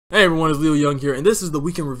Hey everyone, it's Leo Young here, and this is the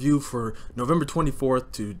weekend review for November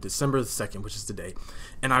 24th to December 2nd, which is today.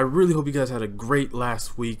 And I really hope you guys had a great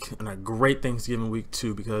last week and a great Thanksgiving week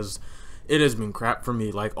too, because it has been crap for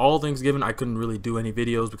me. Like all Thanksgiving, I couldn't really do any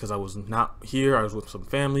videos because I was not here. I was with some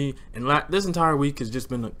family, and this entire week has just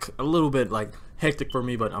been a little bit like hectic for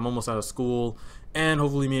me, but I'm almost out of school, and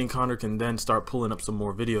hopefully me and Connor can then start pulling up some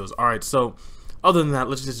more videos. Alright, so other than that,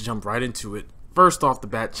 let's just jump right into it. First off the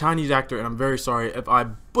bat, Chinese actor, and I'm very sorry if I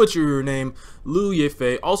butcher your name, Liu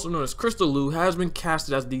Yifei, also known as Crystal Liu, has been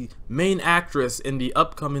casted as the main actress in the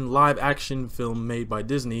upcoming live-action film made by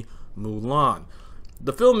Disney, Mulan.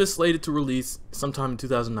 The film is slated to release sometime in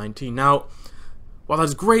 2019. Now, while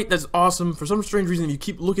that's great, that's awesome, for some strange reason, if you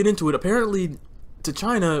keep looking into it, apparently, to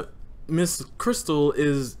China, Miss Crystal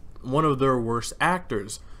is one of their worst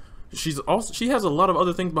actors. She has a lot of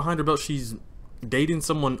other things behind her belt. She's dating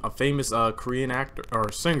someone, a famous Korean actor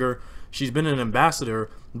or singer. She's been an ambassador,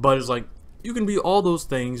 but it's like you can be all those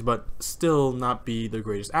things but still not be the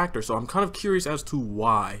greatest actor. So I'm kind of curious as to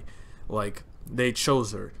why like they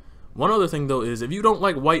chose her. One other thing though is, if you don't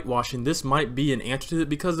like whitewashing, this might be an answer to it,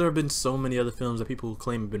 because there have been so many other films that people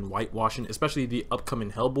claim have been whitewashing, especially the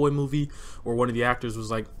upcoming Hellboy movie, where one of the actors was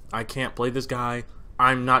like, I can't play this guy,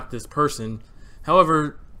 I'm not this person.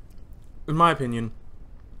 However, in my opinion,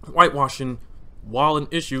 whitewashing, while an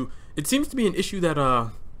issue, it seems to be an issue that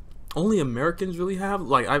only Americans really have.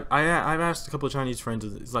 Like I've asked a couple of Chinese friends,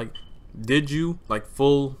 it's like, did you like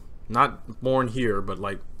full, not born here, but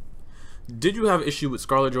like, did you have issue with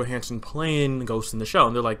Scarlett Johansson playing Ghost in the Shell?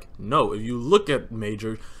 And they're like, no. If you look at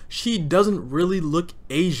Major, she doesn't really look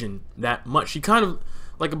Asian that much. She kind of,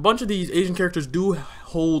 like, a bunch of these Asian characters do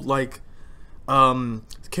hold like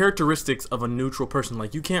characteristics of a neutral person.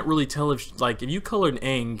 Like you can't really tell if, like, if you colored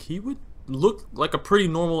Aang, he would look like a pretty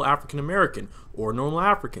normal African American, or a normal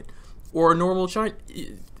African, or a normal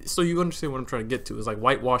Chinese. So you understand what I'm trying to get to, is like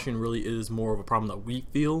whitewashing really is more of a problem that we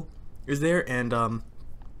feel is there. And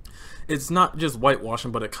it's not just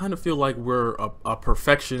whitewashing, but I kind of feel like we're a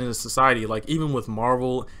perfectionist society. Like even with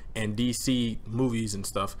Marvel and DC movies and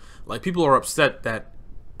stuff, like people are upset that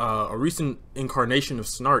a recent incarnation of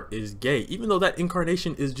Snart is gay, even though that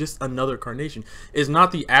incarnation is just another carnation. It's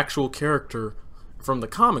not the actual character from the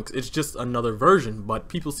comics, it's just another version. But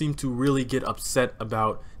people seem to really get upset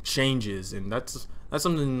about changes, and that's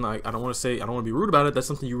something, like, I don't want to be rude about it, that's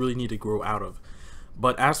something you really need to grow out of.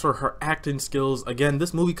 But as for her acting skills, again,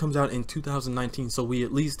 this movie comes out in 2019, so we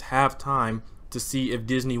at least have time to see if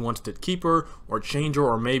Disney wants to keep her or change her,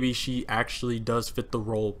 or maybe she actually does fit the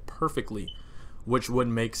role perfectly, which would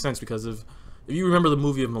make sense. Because if you remember the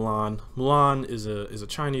movie of Mulan is a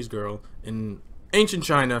Chinese girl in ancient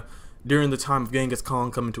China during the time of Genghis Khan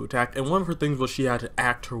coming to attack, and one of her things was she had to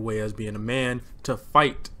act her way as being a man to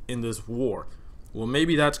fight in this war. Well,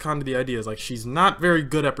 maybe that's kind of the idea, is like she's not very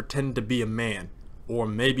good at pretending to be a man, or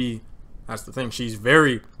maybe that's the thing, she's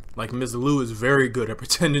very, like Ms. Liu is very good at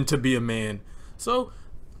pretending to be a man. So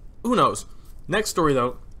who knows. Next story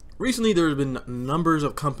though, recently there have been numbers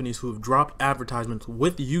of companies who have dropped advertisements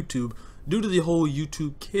with YouTube due to the whole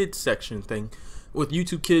YouTube Kids section thing, with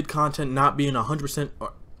YouTube Kid content not being 100%,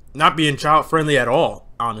 not being child friendly at all,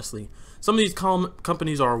 honestly. Some of these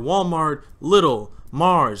companies are Walmart, Lidl,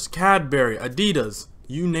 Mars, Cadbury, Adidas,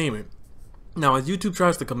 you name it. Now, as YouTube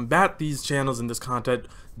tries to combat these channels and this content,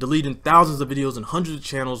 deleting thousands of videos and hundreds of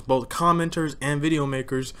channels, both commenters and video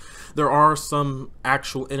makers, there are some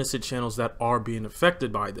actual innocent channels that are being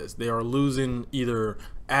affected by this. They are losing either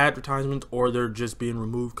advertisements, or they're just being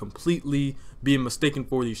removed completely, being mistaken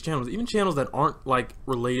for these channels. Even channels that aren't like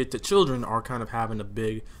related to children are kind of having a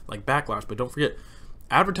big like backlash. But don't forget,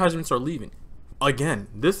 advertisements are leaving. Again,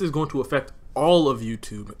 this is going to affect all of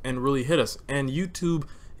YouTube and really hit us. And YouTube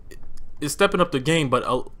is stepping up the game,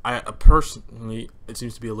 but I personally, it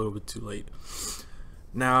seems to be a little bit too late.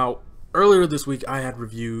 Now, earlier this week, I had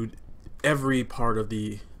reviewed every part of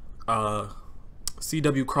the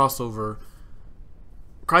CW crossover,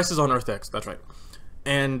 Crisis on Earth X, that's right.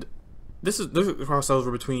 And this is a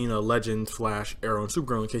crossover between Legends, Flash, Arrow, and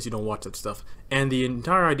Supergirl, in case you don't watch that stuff. And the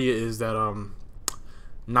entire idea is that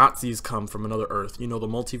Nazis come from another Earth. You know, the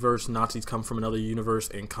multiverse, Nazis come from another universe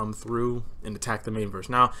and come through and attack the main verse.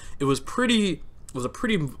 Now, it was a pretty, what's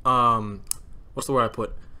the word I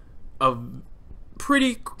put? A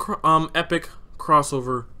pretty epic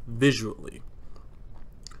crossover visually.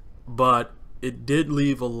 But it did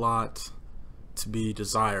leave a lot to be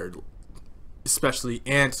desired, especially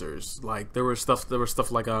answers. Like there was stuff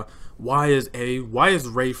like why is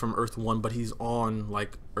Ray from Earth 1 but he's on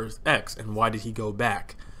like Earth X, and why did he go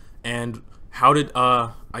back, and how did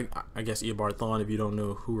I guess Eobard Thawne, if you don't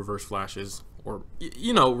know who Reverse Flash is, or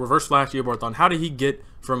you know, Reverse Flash Eobard-thon. How did he get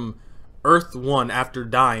from Earth 1 after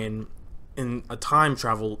dying in a time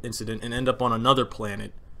travel incident and end up on another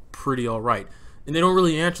planet pretty alright? And they don't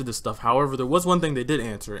really answer this stuff. However, there was one thing they did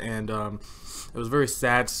answer, and it was a very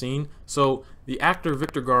sad scene. So the actor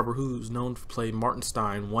Victor Garber, who's known to play Martin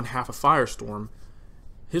Stein, one half of Firestorm,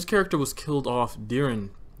 his character was killed off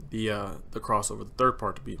during the crossover, the third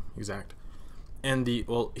part to be exact. And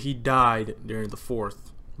he died during the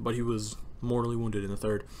fourth, but he was mortally wounded in the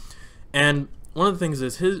third. And one of the things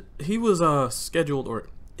is he was scheduled, or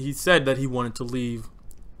he said that he wanted to leave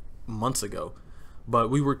months ago, but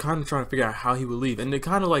we were kind of trying to figure out how he would leave, and they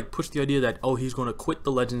kind of like pushed the idea that, oh, he's going to quit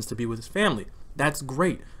the Legends to be with his family. That's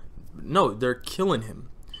great. No, they're killing him,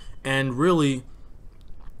 and really,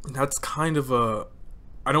 that's kind of a,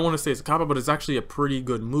 I don't want to say it's a cop-out, but it's actually a pretty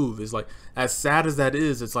good move. It's like, as sad as that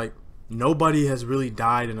is, it's like nobody has really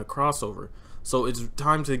died in a crossover. So it's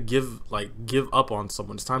time to give up on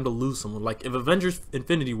someone. It's time to lose someone. Like if Avengers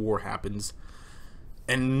Infinity War happens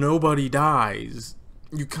and nobody dies,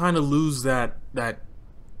 you kind of lose that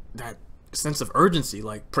sense of urgency.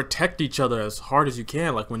 Like, protect each other as hard as you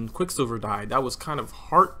can. Like when Quicksilver died, that was kind of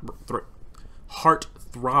heart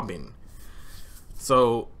throbbing.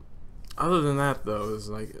 So other than that, though, is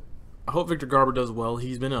like, I hope Victor Garber does well.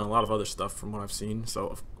 He's been in a lot of other stuff from what I've seen. So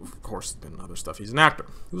of course, been in other stuff. He's an actor.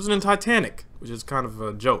 He was in Titanic, which is kind of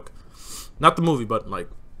a joke. Not the movie, but like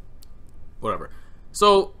whatever.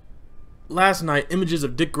 So last night, images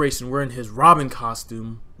of Dick Grayson wearing his Robin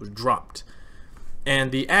costume was dropped,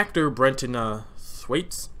 and the actor Brenton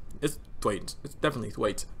Thwaites, it's definitely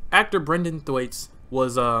Thwaites. Actor Brendan Thwaites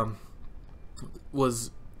was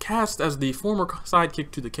cast as the former sidekick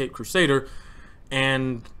to the Caped Crusader,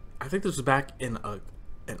 and I think this was back in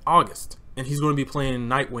August, and he's going to be playing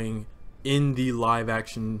Nightwing in the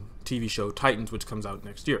live-action TV show Titans, which comes out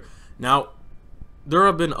next year. Now, there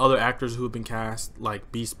have been other actors who have been cast,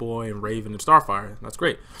 like Beast Boy and Raven and Starfire. That's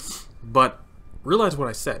great. But realize what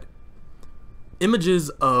I said.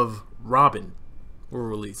 Images of Robin were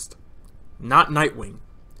released, not Nightwing,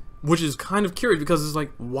 which is kind of curious because it's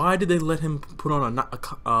like, why did they let him put on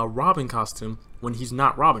a Robin costume when he's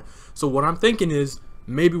not Robin? So what I'm thinking is,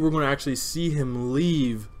 maybe we're going to actually see him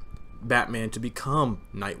leave Batman to become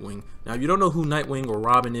Nightwing. Now, if you don't know who Nightwing or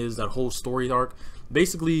Robin is, that whole story arc,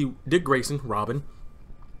 basically Dick Grayson, Robin,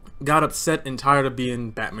 got upset and tired of being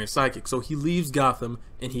Batman's sidekick. So he leaves Gotham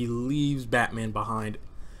and he leaves Batman behind.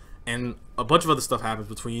 And a bunch of other stuff happens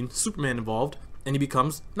between, Superman involved, and he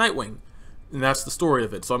becomes Nightwing. And that's the story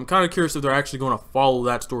of it. So I'm kind of curious if they're actually going to follow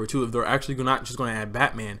that story too. If they're actually not just going to add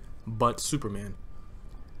Batman, but Superman.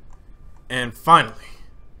 And finally,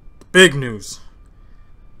 big news.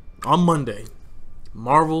 On Monday,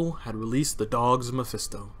 Marvel had released the Dogs of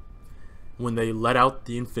Mephisto when they let out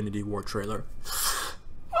the Infinity War trailer.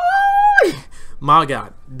 My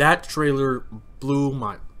God, that trailer blew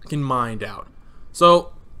my fucking mind out.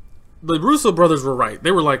 So, the Russo brothers were right. They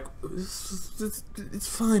were like, it's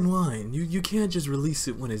fine wine. You can't just release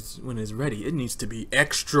it when it's ready. It needs to be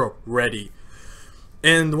extra ready.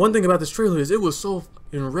 And the one thing about this trailer is it was so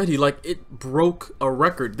fucking ready. Like, it broke a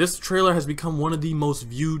record. This trailer has become one of the most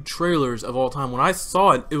viewed trailers of all time. When I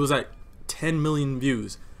saw it, it was at 10 million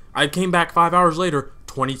views. I came back 5 hours later,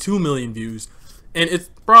 22 million views. And it's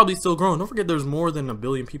probably still growing. Don't forget there's more than 1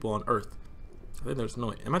 billion people on Earth. I think there's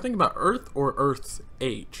no... Am I thinking about Earth or Earth's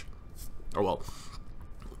age? Oh well.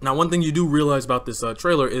 Now, one thing you do realize about this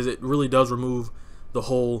trailer is it really does remove the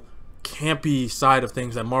whole campy side of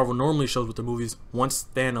things that Marvel normally shows with their movies once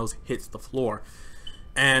Thanos hits the floor.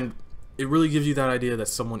 And it really gives you that idea that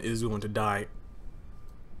someone is going to die.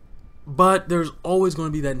 But there's always going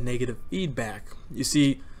to be that negative feedback. You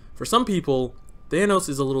see, for some people, Thanos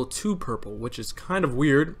is a little too purple, which is kind of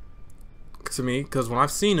weird to me, because when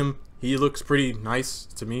I've seen him, he looks pretty nice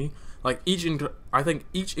to me. Like, I think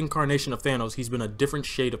each incarnation of Thanos, he's been a different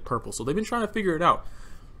shade of purple. So they've been trying to figure it out.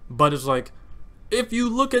 But it's like, if you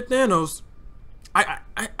look at Thanos, I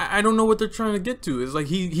don't know what they're trying to get to. It's like,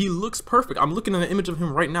 he looks perfect. I'm looking at an image of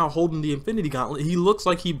him right now holding the Infinity Gauntlet. He looks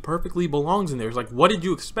like he perfectly belongs in there. It's like, what did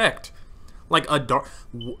you expect? Like,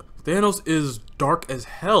 Thanos is dark as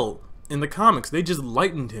hell in the comics. They just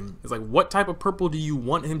lightened him. It's like, what type of purple do you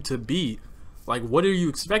want him to be? Like, what are you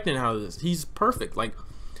expecting out of this? He's perfect. Like,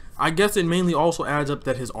 I guess it mainly also adds up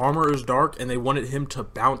that his armor is dark and they wanted him to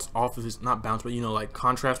bounce off of his, not bounce, but, you know, like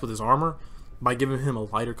contrast with his armor by giving him a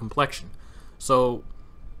lighter complexion. So,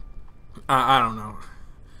 I don't know.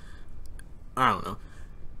 I don't know.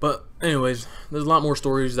 But anyways, there's a lot more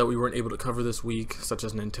stories that we weren't able to cover this week, such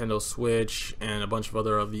as Nintendo Switch and a bunch of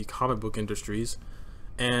other of the comic book industries.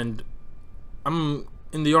 And I'm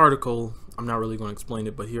in the article, I'm not really going to explain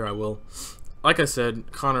it, but here I will. Like I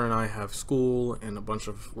said, Connor and I have school and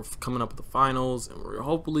we're coming up with the finals, and we're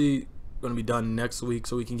hopefully going to be done next week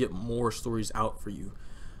so we can get more stories out for you.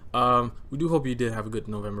 We do hope you did have a good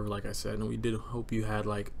November, like I said, and we did hope you had,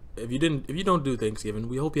 like, if you don't do Thanksgiving,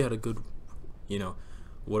 we hope you had a good,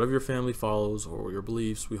 whatever your family follows or your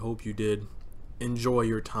beliefs, we hope you did enjoy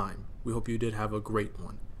your time. We hope you did have a great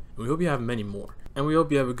one. And we hope you have many more. And we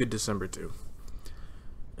hope you have a good December too.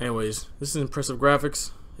 Anyways, this is Impressive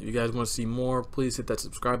Graphics. If you guys want to see more, please hit that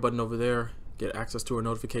subscribe button over there. Get access to our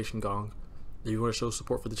notification gong. If you want to show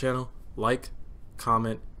support for the channel, like,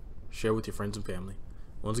 comment, share with your friends and family.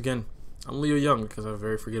 Once again, I'm Leo Young because I have a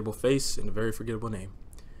very forgettable face and a very forgettable name.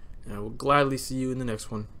 And I will gladly see you in the next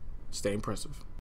one. Stay impressive.